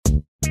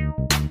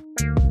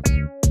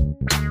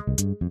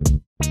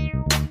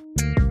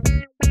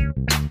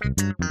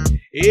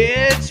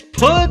It's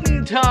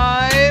pudding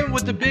time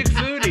with the Big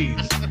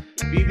Foodies.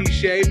 BB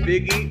Shay,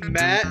 Biggie,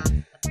 Matt.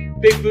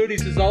 Big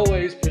Foodies, as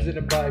always,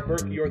 presented by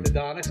Berky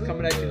Orthodontics,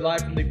 coming at you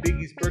live from the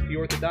Biggie's Berky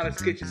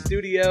Orthodontics kitchen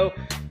studio.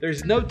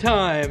 There's no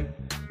time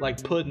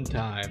like pudding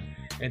time.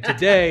 And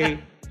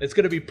today, it's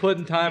going to be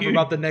pudding time for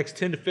about the next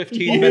 10 to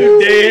 15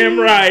 minutes. Damn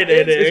right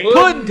it is. It's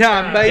pudding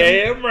time,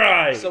 baby. Damn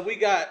right. So we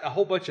got a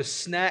whole bunch of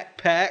snack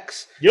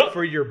packs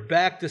for your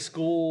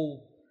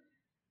back-to-school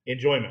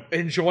enjoyment. We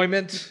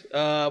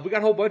got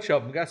a whole bunch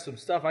of them. We got some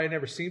stuff I had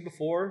never seen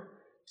before.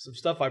 Some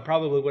stuff I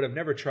probably would have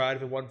never tried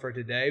if it wasn't for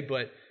today.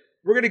 But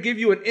we're going to give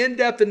you an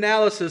in-depth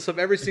analysis of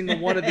every single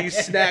one of these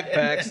snack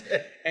packs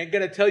and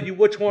going to tell you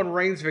which one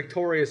reigns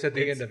victorious at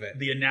the end of it.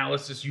 The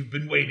analysis you've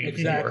been waiting for.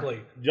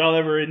 Exactly. Did y'all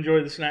ever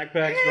enjoy the snack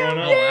packs growing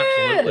up? Oh,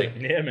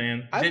 absolutely. Yeah,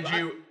 man. Did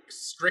you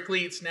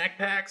strictly eat snack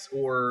packs,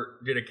 or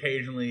did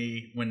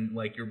occasionally, when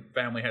like your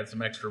family had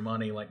some extra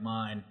money like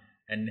mine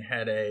and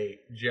had a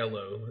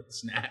Jell-O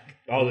snack?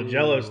 Oh, the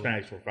Jell-O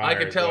snacks were fire. I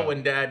could tell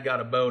when Dad got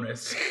a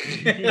bonus.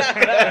 Because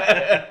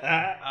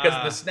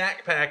the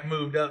snack pack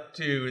moved up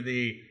to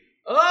the,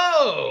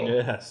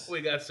 yes,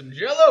 we got some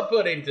Jell-O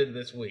pudding to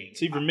this week.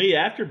 See, for me,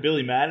 after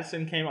Billy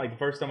Madison came, like the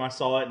first time I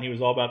saw it and he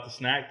was all about the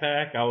snack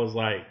pack, I was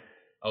like,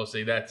 oh,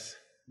 see, that's,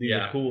 these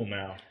are cool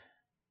now.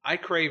 I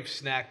crave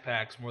snack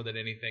packs more than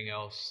anything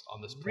else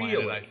on this planet,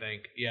 Really? I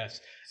think.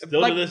 Yes.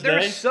 Still to this day?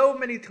 There's so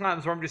many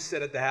times where I'm just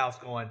sitting at the house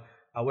going,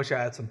 I wish I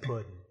had some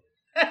pudding.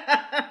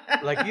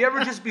 Like, you ever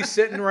just be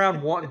sitting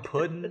around wanting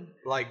pudding?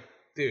 Like,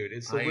 dude,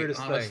 it's the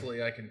weirdest honestly,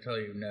 thing. I can tell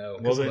you no.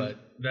 Well, then,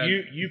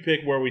 you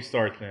pick where we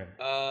start then.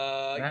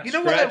 You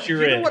know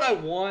what I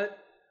want?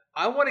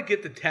 I want to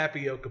get the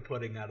tapioca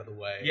pudding out of the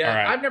way. Yeah,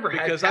 right. I've never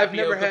had because tapioca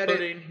I've never had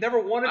pudding. it. Never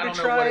wanted I to don't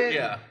know try what it.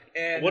 Yeah.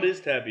 And What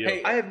is tapioca?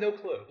 Hey, I have no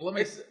clue.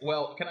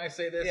 Well, can I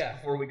say this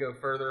before we go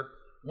further?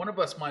 One of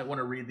us might want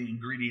to read the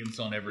ingredients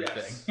on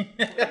everything.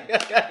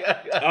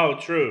 Yes. Oh,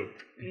 true.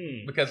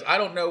 Because I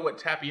don't know what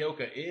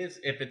tapioca is.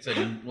 If it's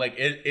a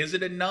is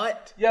it a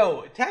nut?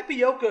 Yo,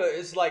 tapioca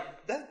is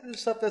like that's the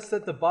stuff that's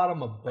at the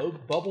bottom of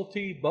bubble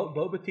tea,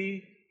 boba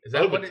tea. Is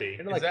that what Boba tea. it, You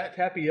is know, like that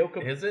tapioca?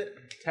 Is it?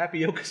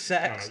 Tapioca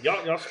sacks.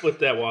 Y'all split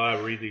that while I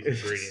read these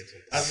ingredients.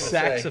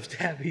 Sacks of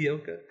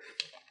tapioca.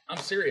 I'm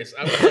serious.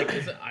 I was like,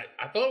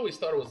 I always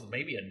thought it was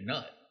maybe a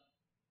nut.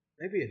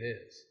 Maybe it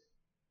is.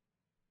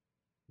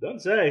 Don't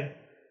say.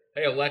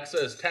 Hey Alexa,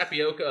 is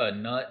tapioca a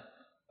nut?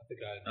 I think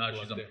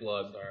She's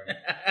unplugged. Sorry.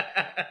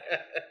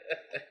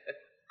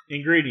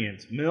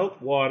 Ingredients: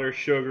 milk, water,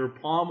 sugar,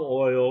 palm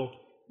oil,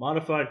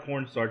 modified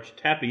cornstarch,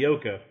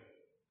 tapioca.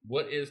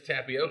 What is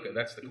tapioca?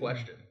 That's the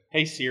question.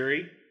 Hey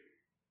Siri,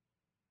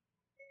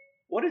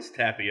 what is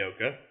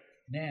tapioca?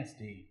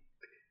 Nasty.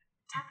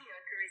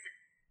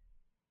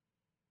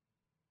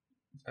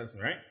 That's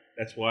right.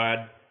 That's why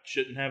I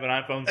shouldn't have an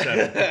iPhone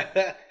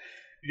 7.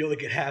 You only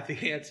get half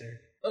the answer.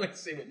 Let me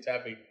see what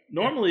tapioca.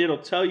 Normally it'll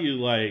tell you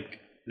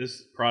like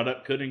this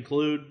product could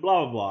include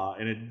blah blah blah,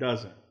 and it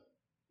doesn't.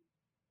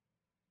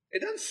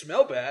 It doesn't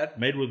smell bad.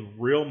 Made with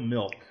real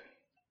milk.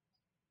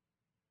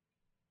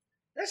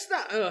 That's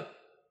not.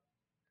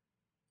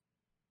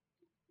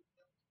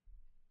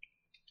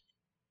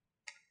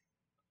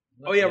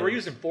 Oh yeah, we're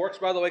using forks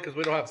by the way because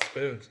we don't have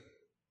spoons.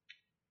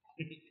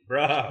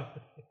 Bruh.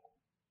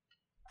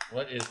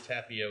 What is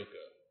tapioca?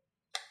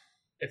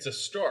 It's a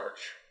starch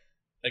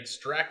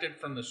extracted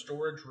from the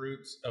storage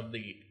roots of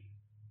the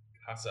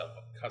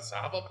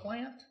cassava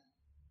plant.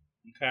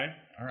 Okay.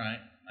 All right.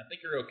 I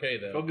think you're okay,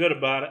 though. Feel good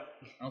about it.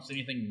 I don't see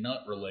anything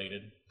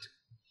nut-related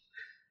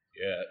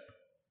yet.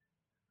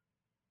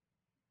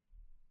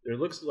 It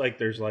looks like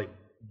there's like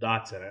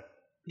dots in it.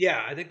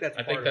 Yeah, I think that's.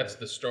 I think that's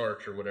the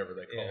starch or whatever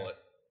they call it.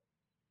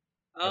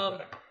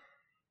 Okay.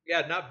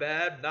 Yeah, not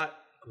bad, not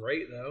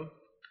great though.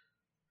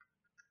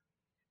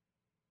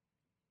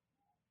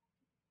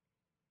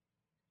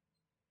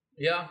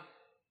 Yeah.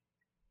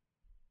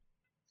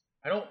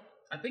 Do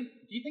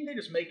you think they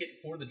just make it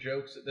for the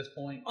jokes at this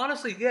point?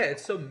 Honestly, yeah,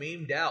 it's so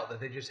memed out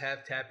that they just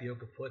have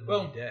tapioca pudding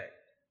on deck.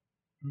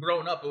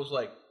 Growing up, it was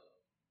like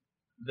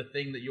the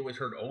thing that you always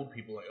heard old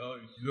people like, oh,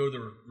 you go to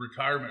the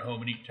retirement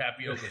home and eat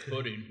tapioca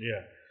pudding.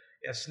 Yeah.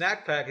 Yeah,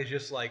 snack pack is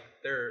just like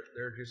they're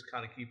just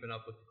kind of keeping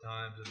up with the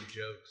times and the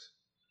jokes.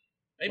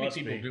 Maybe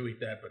people do eat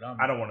that, but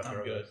I don't want to I'm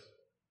throw good. this.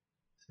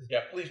 Yeah,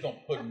 please don't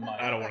put in my.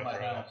 I don't want to my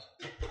throw house.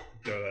 this.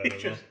 Throw that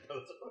in there.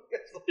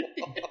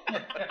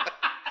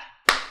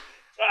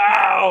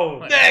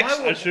 Ow! Next!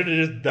 I should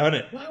have just done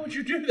it. Why would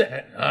you do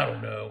that? I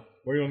don't know.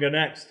 Where are you going to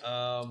go next?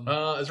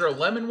 Is there a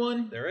lemon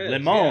one? There is.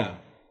 Lemon. Yeah.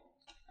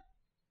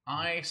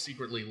 I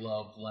secretly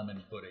love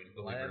lemon pudding,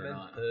 believe it or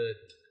not. Pudding.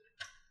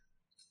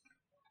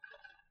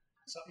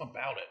 Something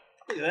about it.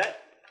 Look at that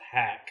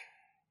hack.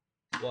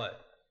 What?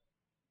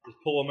 Just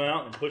pull them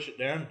out and push it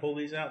down and pull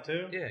these out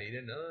too? Yeah, you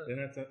didn't know that? Then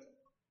that's it.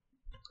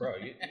 Bro,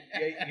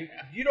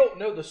 you don't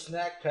know the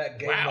snack pack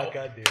game like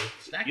I do.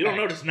 You don't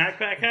know the snack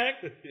pack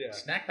hack? Yeah.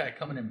 Snack pack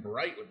coming in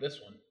bright with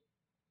this one.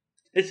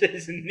 It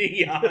says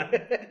neon.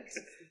 It's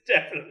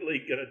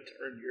definitely going to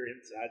turn your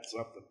inside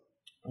something.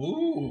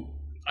 Ooh.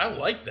 I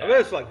like that. I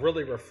bet it's like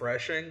really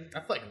refreshing.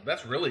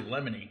 That's really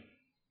lemony.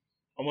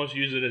 Almost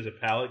use it as a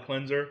palate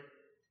cleanser.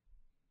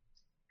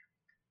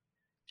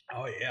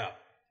 Oh yeah.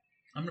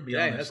 I'm gonna be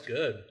honest. That's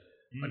good.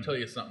 I'll tell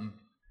you something.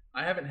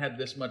 I haven't had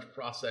this much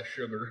processed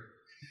sugar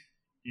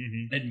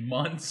in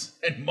months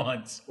and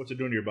months. What's it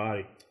doing to your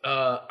body?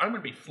 I'm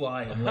gonna be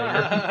flying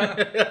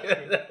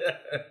later.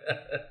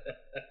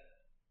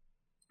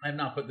 I have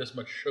not put this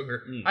much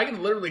sugar. I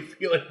can literally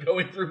feel it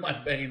going through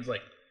my veins.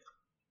 Like,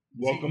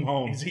 welcome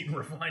home. He's eating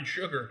refined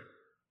sugar.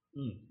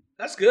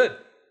 That's good.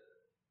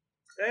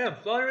 Damn,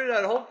 Sonny,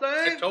 that whole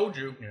thing. I told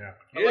you. Yeah.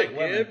 I like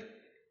lemon.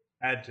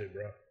 Had to,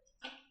 bro.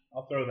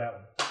 I'll throw that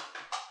one.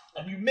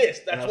 And you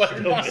missed. That's why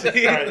you're not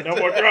saying. All right, no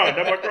more throwing.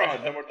 No more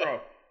throwing. No more throwing.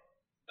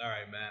 All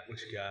right, Matt,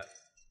 what you got?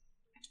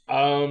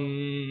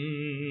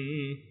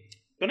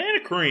 Banana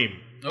cream.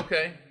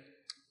 Okay.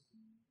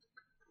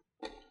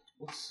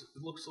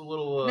 It looks a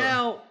little.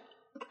 Now,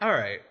 all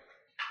right.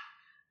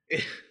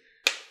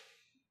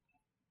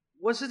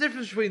 What's the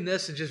difference between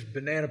this and just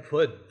banana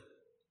pudding?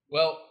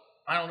 Well,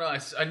 I don't know.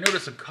 I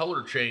noticed a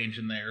color change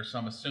in there, so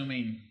I'm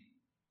assuming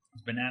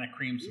it's banana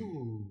cream,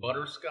 some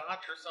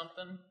butterscotch or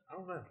something. I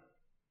don't know.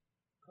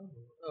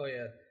 Oh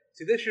yeah.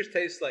 See, this just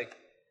tastes like.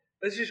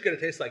 This is just gonna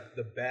taste like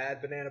the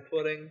bad banana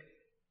pudding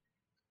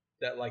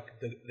that like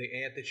the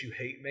aunt that you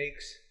hate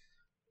makes.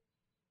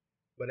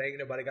 But ain't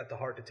nobody got the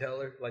heart to tell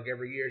her. Like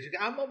every year, she's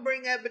like, I'm gonna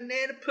bring that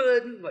banana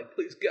pudding. Like,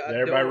 please God,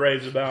 everybody don't.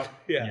 raves about.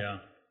 Yeah.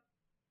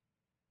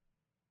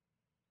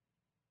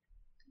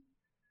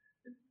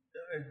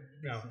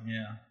 No.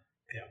 Yeah.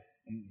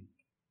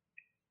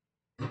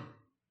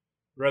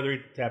 Rather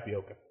eat the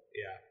tapioca.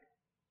 Yeah.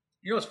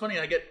 You know what's funny?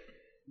 I get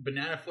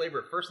banana flavor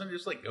at first, and it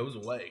just like goes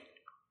away,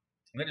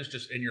 and then it's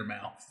just in your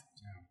mouth.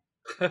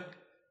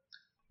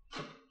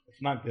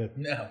 It's not good.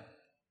 No.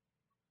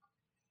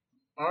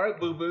 All right,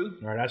 boo boo.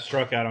 All right, I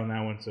struck out on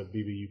that one, so BB,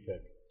 you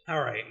pick. All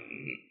right.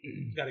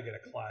 Got to get a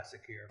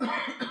classic here.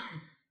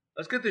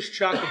 Let's get this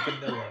chocolate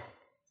vanilla.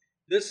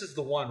 This is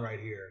the one right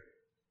here.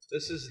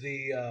 This is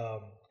the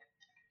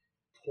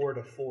tour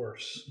de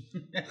force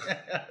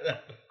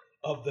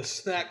of the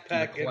snack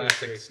pack the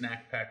classic industry.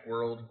 snack pack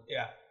world.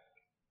 Yeah.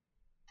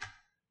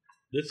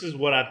 This is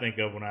what I think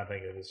of when I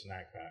think of a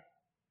snack pack.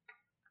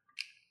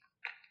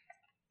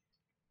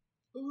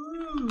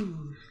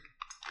 Ooh.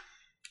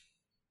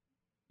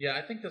 Yeah,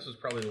 I think this was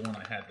probably the one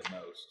I had the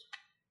most.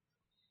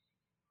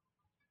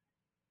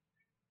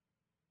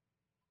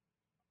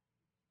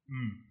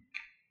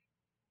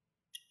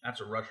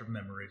 That's a rush of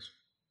memories.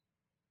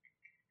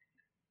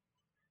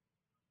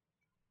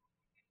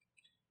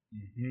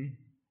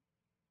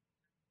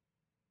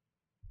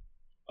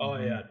 Oh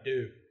yeah,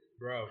 dude,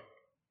 bro.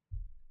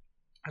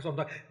 That's what I'm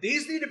talking.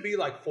 These need to be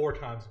like 4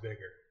 times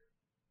bigger.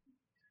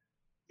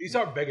 These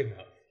aren't big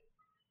enough.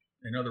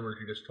 In other words,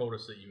 you just told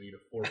us that you eat a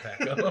 4-pack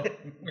of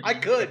them. I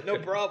could, no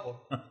problem.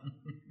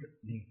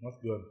 That's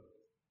good.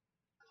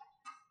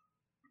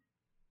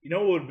 You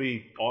know what would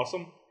be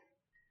awesome?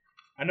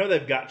 I know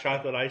they've got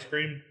chocolate ice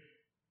cream,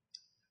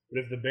 but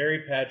if the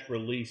Berry Patch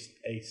released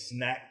a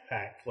snack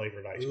pack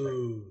flavored ice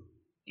cream,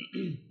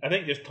 I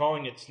think just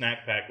calling it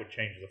snack pack would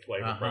change the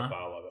flavor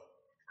profile of it.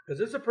 Because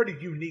it's a pretty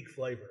unique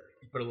flavor.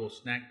 You put a little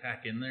snack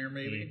pack in there,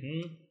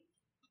 maybe?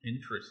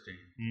 Interesting.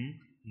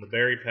 The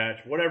Berry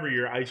Patch, whatever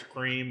your ice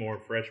cream or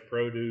fresh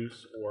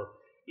produce or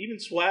even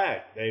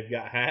swag. They've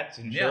got hats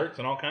and shirts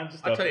and all kinds of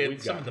stuff. I'll tell you,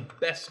 some of the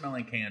best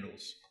smelling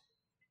candles.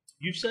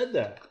 You've said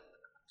that.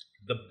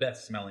 The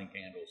best smelling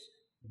candles.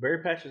 The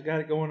Berry Patch has got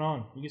it going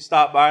on. You can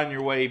stop by on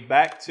your way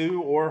back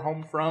to or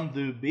home from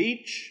the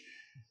beach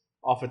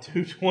off of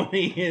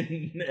 220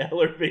 in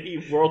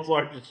LRV, world's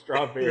largest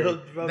strawberry.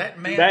 That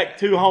man, back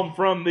to home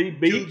from the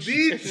beach.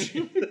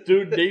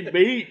 To the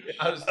beach.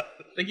 I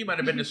think you might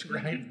have been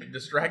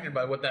distracted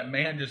by what that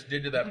man just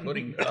did to that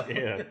pudding cup.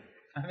 Yeah.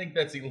 I think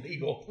that's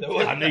illegal.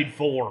 I need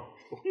 4.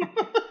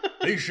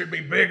 These should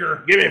be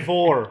bigger. Give me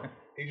 4.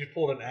 He just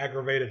pulled an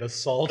aggravated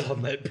assault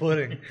on that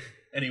pudding.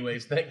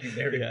 Anyways, thank you,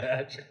 Berry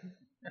Patch.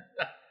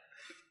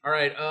 All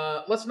right,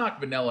 let's knock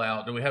vanilla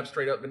out. Do we have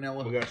straight up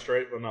vanilla? We got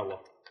straight vanilla.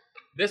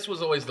 This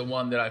was always the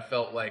one that I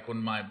felt like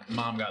when my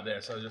mom got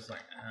this, I was just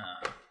like,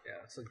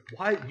 Yeah, it's like,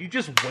 why? You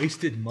just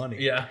wasted money.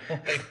 Yeah.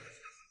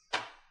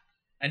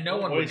 And no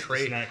one would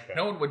trade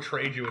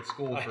you at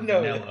school for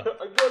vanilla.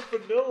 I got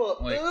vanilla.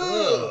 Like,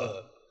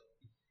 ugh.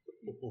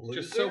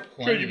 Just so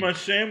plain. Trade you my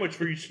sandwich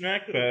for your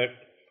snack pack.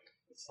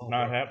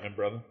 Not happening,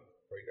 brother.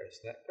 Or you got a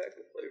snack pack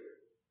with flavor.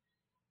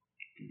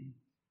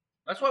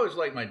 That's why I always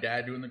like my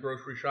dad doing the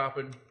grocery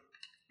shopping,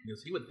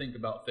 because he would think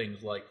about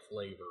things like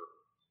flavor.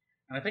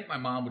 And I think my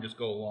mom would just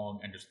go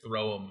along and just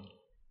throw them.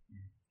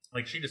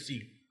 Like, she'd just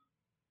see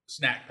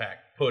snack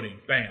pack,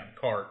 pudding, bam,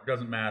 cart,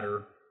 doesn't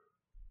matter.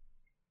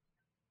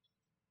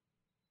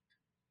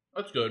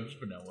 That's good. It's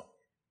vanilla.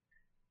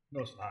 No,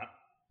 it's not.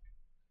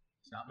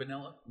 It's not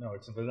vanilla? No,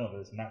 it's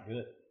vanilla. It's not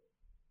good.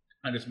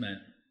 I just meant,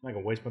 I'm not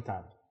going to waste my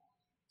time.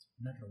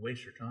 I'm not going to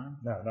waste your time.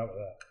 No, not with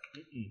that.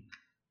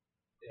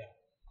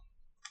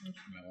 It's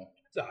vanilla.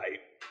 It's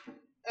alright.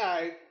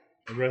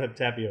 I'd rather have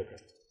tapioca.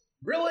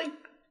 Really?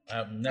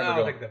 I'm never I don't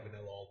going. think that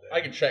vanilla all day.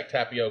 I can check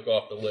Tapioca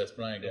off the list,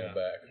 but I ain't going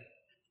back.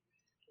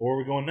 Where are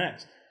we going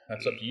next?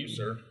 That's up to you,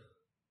 sir.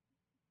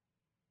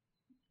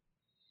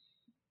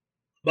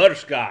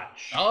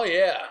 Butterscotch. Oh,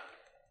 yeah.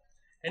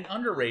 An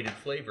underrated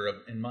flavor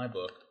in my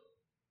book.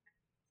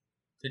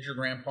 Did your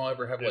grandpa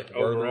ever have like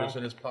Werther's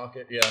in his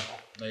pocket?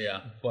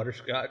 Yeah.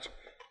 Butterscotch.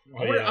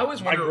 I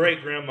was My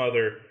great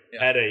grandmother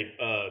had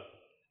a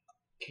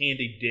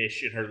candy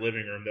dish in her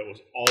living room that was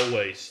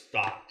always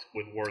stocked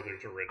with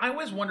Werther's original. I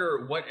always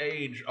wonder what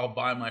age I'll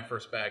buy my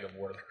first bag of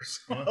Werther's.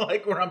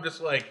 Like where I'm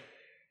just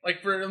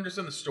I'm just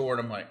in the store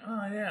and I'm like,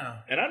 oh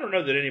yeah. And I don't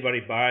know that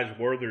anybody buys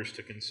Werther's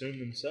to consume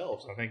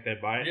themselves. I think they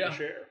buy it to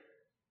share.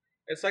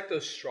 It's like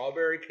those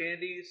strawberry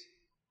candies,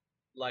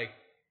 like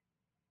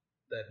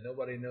that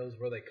nobody knows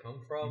where they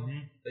come from. Mm-hmm.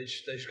 They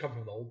just come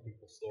from the old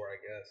people's store, I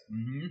guess.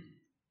 Mm-hmm.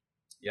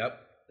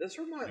 Yep. This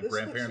looks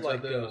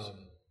like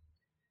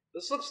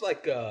this looks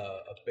like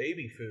a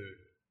baby food,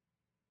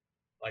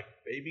 like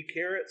baby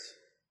carrots.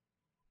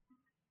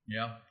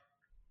 Yeah.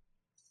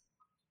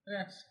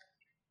 Yes.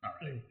 All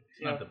right.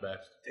 It's not the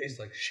best. Tastes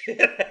like shit.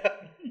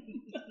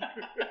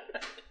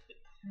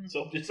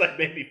 So just like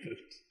baby food.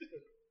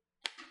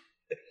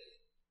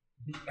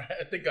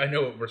 I think I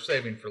know what we're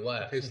saving for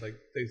last. Tastes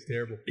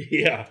terrible.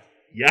 Yeah.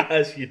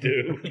 Yes, you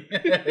do.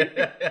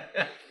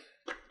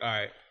 All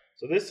right.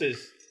 So this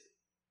is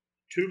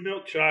 2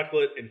 milk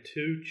chocolate and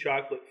 2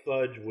 chocolate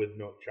fudge with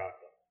milk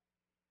chocolate.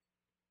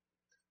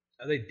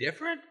 Are they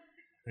different?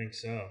 I think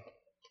so.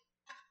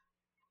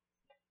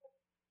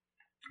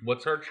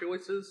 What's our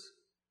choices?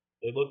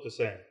 They look the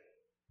same.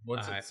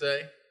 What's it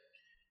say?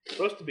 It's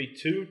supposed to be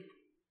 2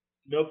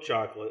 milk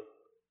chocolate.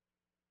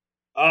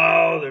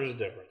 Oh, there's a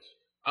difference.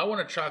 I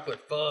want a chocolate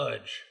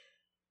fudge.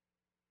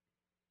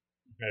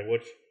 Okay,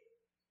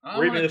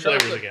 read me the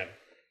flavors again.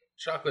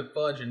 Chocolate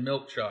fudge and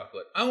milk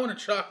chocolate. I want a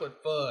chocolate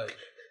fudge.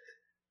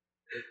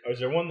 Is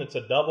there one that's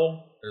a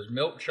double? There's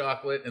milk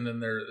chocolate, and then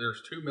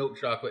there's 2 milk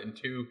chocolate and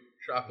 2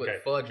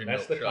 chocolate fudge and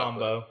milk chocolate. That's the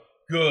combo.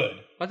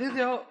 Good. Are they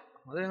not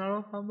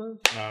all combos?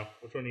 No.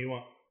 Which one do you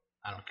want?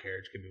 I don't care.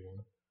 Just give me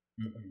one.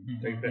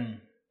 Mm-hmm. Take that.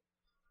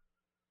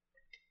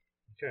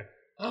 Okay.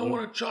 I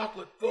want a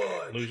chocolate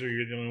fudge. Loser,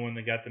 you're the only one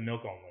that got the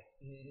milk only.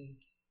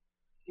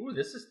 Mm-hmm. Ooh,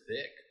 this is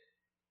thick.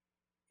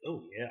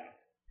 Oh, yeah.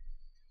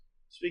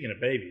 Speaking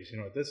of babies, you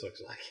know what this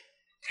looks like?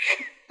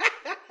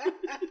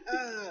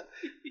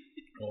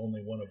 Well,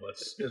 only one of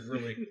us has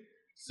really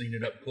seen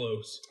it up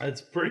close.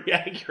 That's pretty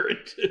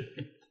accurate, too.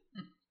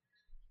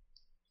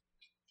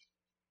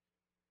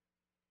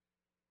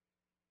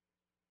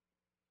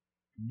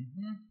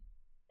 Mm-hmm.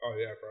 Oh,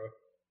 yeah, bro.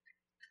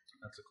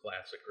 That's a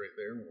classic right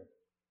there.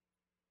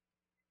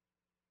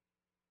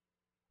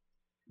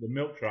 The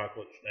milk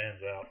chocolate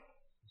stands out.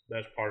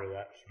 That's part of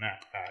that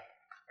snack pack.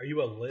 Are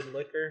you a lid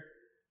licker?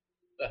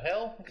 The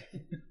hell?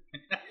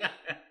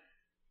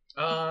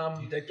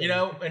 You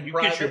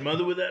get your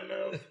mother with that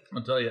mouth?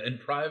 I'll tell you, in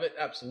private,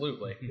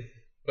 absolutely.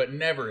 But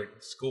never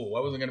at school. I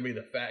wasn't going to be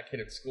the fat kid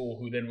at school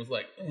who then was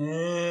like,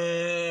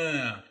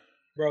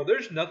 Bro,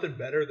 there's nothing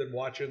better than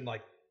watching,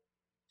 like,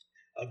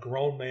 a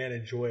grown man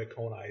enjoy a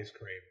cone of ice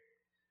cream.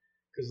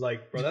 Because,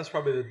 like, bro, that's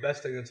probably the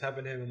best thing that's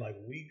happened to him in, like,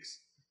 weeks.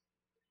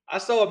 I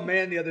saw a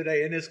man the other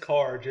day in his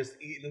car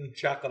just eating a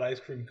chocolate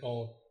ice cream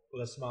cone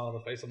with a smile on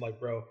the face. I'm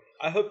like, bro,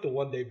 I hope to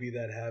one day be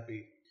that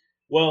happy.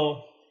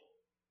 Well,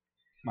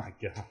 my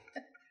God.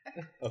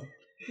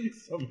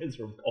 He's so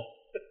miserable.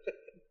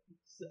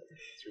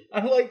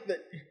 I like that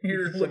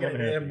you're looking at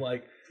him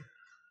like,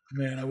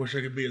 man, I wish I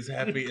could be as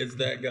happy as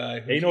that guy.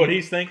 Hey, you know what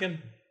he's thinking?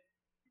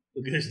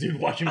 Look at this dude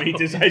watching me eat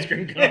this ice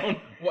cream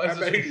cone. Why is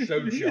this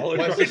so jealous?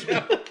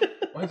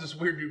 Why is this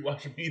weird dude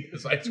watching me eat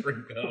this ice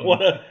cream cone?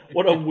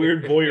 What a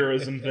weird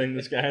voyeurism thing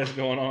this guy has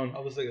going on. I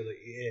was thinking, like,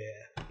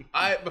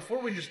 yeah. Before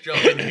we just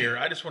jump in here,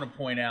 I just want to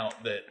point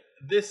out that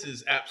this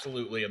is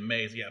absolutely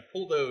amazing. Yeah,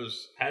 pull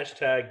those.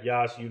 Hashtag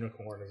Yas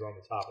Unicorn is on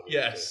the top of this.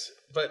 Yes,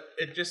 but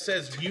it just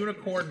says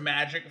unicorn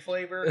magic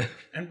flavor.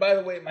 And by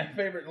the way, my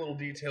favorite little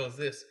detail is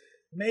this.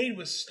 Made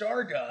with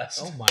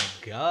Stardust. Oh my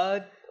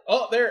God.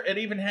 Oh, there. It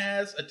even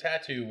has a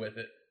tattoo with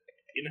it.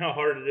 You know how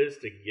hard it is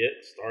to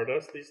get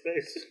Stardust these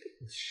days?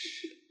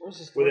 What's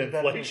this with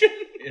inflation?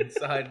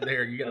 Inside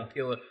there, you gotta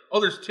peel it. Oh,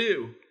 there's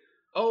 2.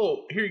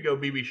 Oh, here you go,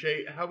 BB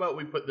Shay. How about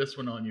we put this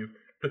one on you?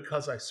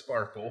 Because I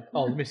sparkle.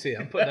 Oh, let me see.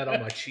 I'm putting that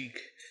on my cheek.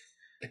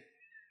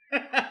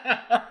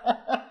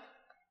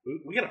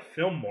 We gotta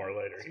film more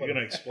later. You're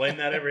gonna explain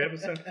that every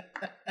episode?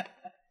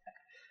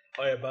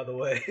 Oh yeah, by the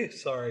way,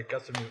 sorry,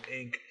 got some new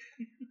ink.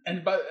 I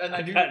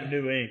got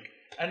new ink.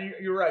 And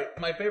you're right.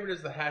 My favorite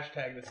is the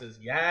hashtag that says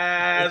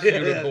 "Yes,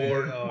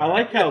 unicorn." I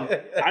like how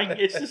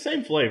it's the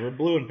same flavor,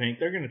 blue and pink.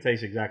 They're gonna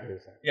taste exactly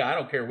the same. Yeah, I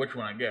don't care which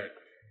one I get.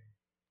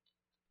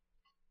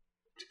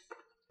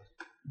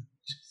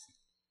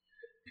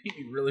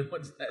 He really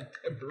wants that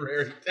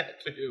temporary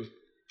tattoo.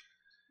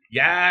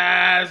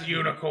 Yes,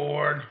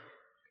 unicorn.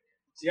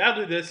 See, I'll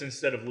do this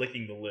instead of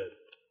licking the lid.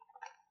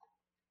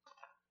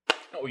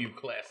 Oh, you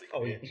classy.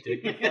 Oh, you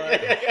dignified.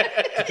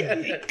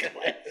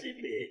 Classy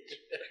bitch.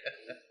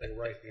 Like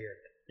right here.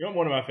 You know,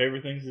 one of my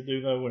favorite things to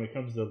do though, when it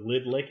comes to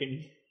lid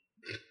licking,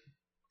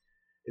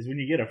 is when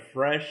you get a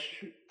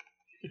fresh.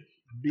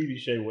 BB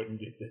Shay wouldn't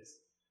get this.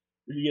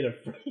 When you get a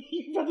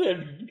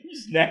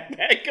snack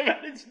pack come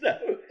out his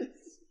nose.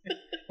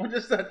 Well,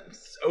 just that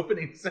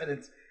opening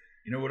sentence.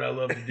 You know what I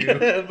love to do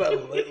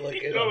about lid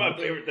licking. You know my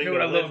favorite thing. You know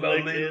what I love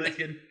about lid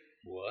licking?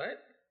 What?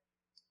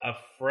 A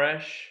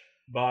fresh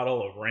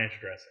bottle of ranch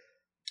dressing.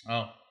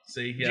 Oh,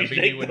 see, yeah,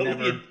 Biggie would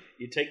never.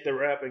 You take the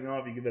wrapping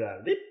off, you give it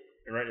out, and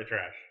right in the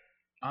trash.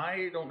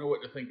 I don't know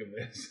what to think of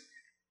this.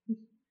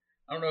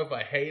 I don't know if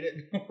I hate it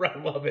or I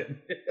love it.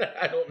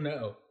 I don't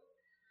know.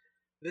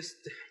 This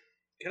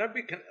I'm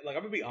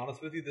gonna be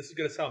honest with you. This is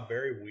gonna sound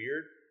very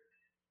weird.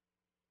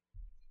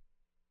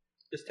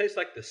 This tastes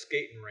like the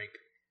skating rink.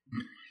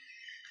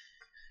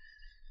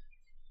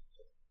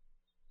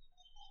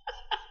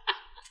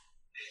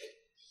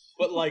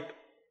 But like,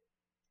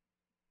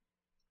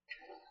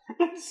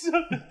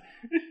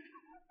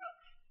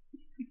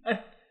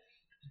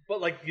 but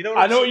like, you know what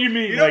I know what you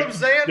mean. You know what I'm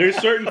saying? There's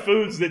certain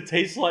foods that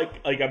taste like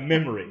a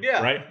memory.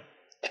 Yeah. Right?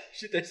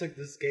 Shit tastes like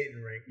the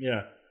skating rink.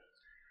 Yeah.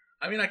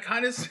 I mean, I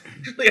kind of see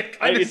it's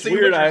what weird.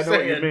 you're I know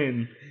saying. what you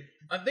mean.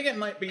 I think it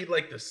might be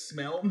like the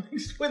smell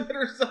mixed with it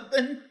or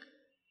something.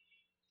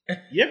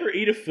 You ever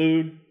eat a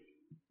food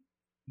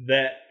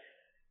that,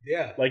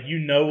 like you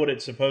know what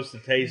it's supposed to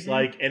taste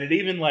like, and it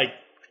even like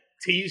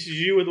teases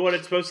you with what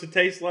it's supposed to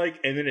taste like,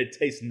 and then it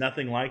tastes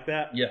nothing like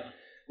that? Yeah.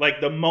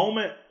 Like the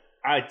moment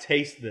I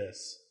taste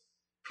this,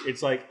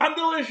 it's like, I'm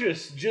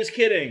delicious. Just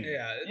kidding.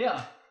 Yeah.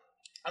 Yeah.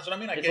 That's what I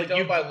mean. I It's can't like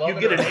tell if I love you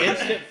it get or an not.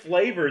 instant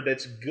flavor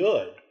that's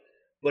good,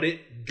 but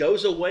it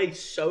goes away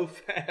so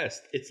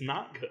fast. It's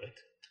not good.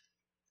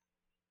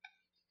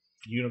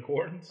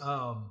 Unicorns?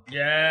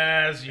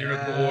 Yes,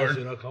 unicorn.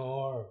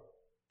 Unicorn.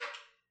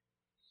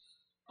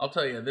 I'll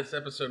tell you, this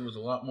episode was a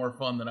lot more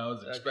fun than I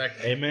was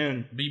expecting.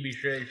 Amen. BB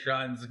Shay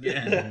shines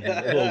again.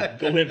 A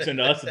little glimpse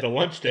into us at the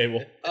lunch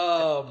table.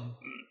 All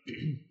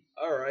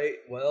right.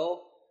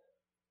 Well.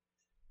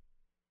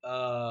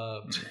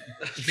 Sorry,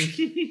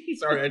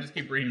 I just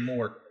keep reading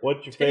more.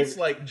 What's your Tastes favorite?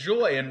 like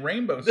joy and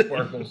rainbow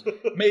sparkles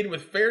made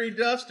with fairy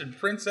dust and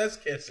princess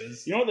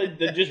kisses. You know what?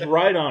 They just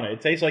write on it.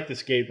 It tastes like the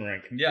skating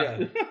rink.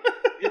 Yeah.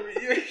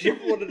 You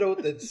want to know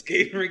what the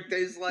skating rink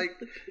tastes like?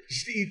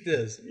 Just eat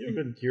this. You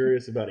ever been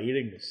curious about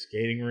eating the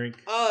skating rink?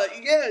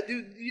 Yeah,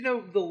 dude. You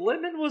know, the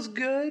lemon was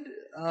good.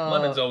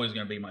 Lemon's always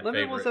going to be my lemon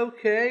favorite. was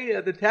okay.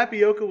 The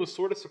tapioca was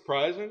sort of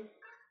surprising.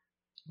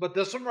 But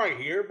this one right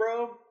here,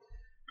 bro,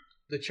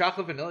 the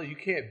chocolate vanilla, you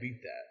can't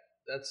beat that.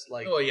 That's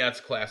like... Oh, yeah, it's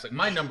classic.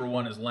 My number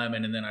one is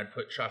lemon, and then I'd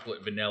put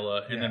chocolate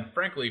vanilla, and then,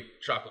 frankly,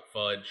 chocolate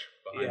fudge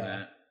behind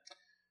that.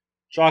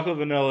 Chocolate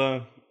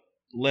vanilla,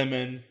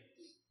 lemon.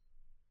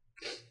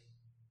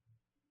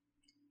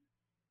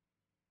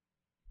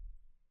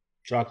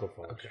 Chocolate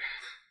fudge. Okay.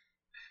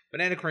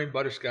 Banana cream,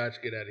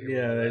 butterscotch, get out of here.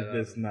 Yeah,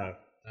 that's no. All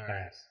right.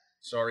 Pass.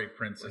 Sorry,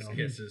 princess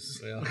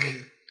kisses. Well.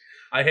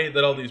 I hate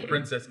that all these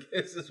princess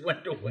kisses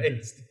went to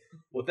waste.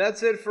 Well,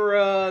 that's it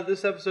for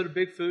this episode of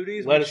Big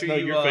Foodies. Let us know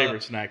your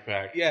favorite snack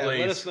pack. Yeah,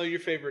 please. Let us know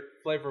your favorite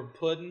flavor of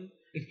pudding.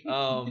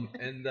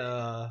 And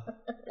I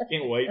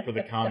can't wait for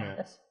the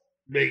comments.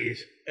 Biggies.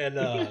 And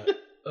I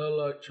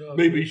like chocolate.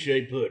 BB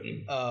Shay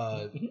pudding.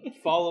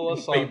 Follow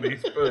us on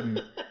BB's pudding.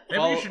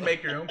 Maybe you should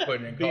make your own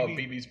pudding and call it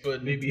BB's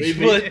pudding.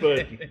 BB's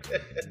pudding.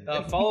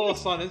 Follow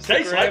us on Instagram.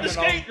 Tastes like the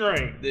skate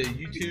rink. The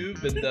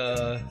YouTube and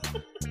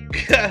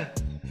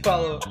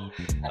follow.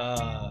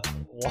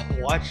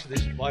 Watch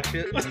it.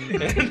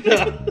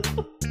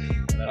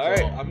 And, all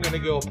right, I'm gonna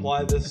go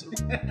apply this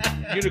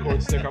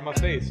unicorn sticker on my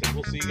face, and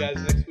we'll see you guys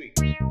next week.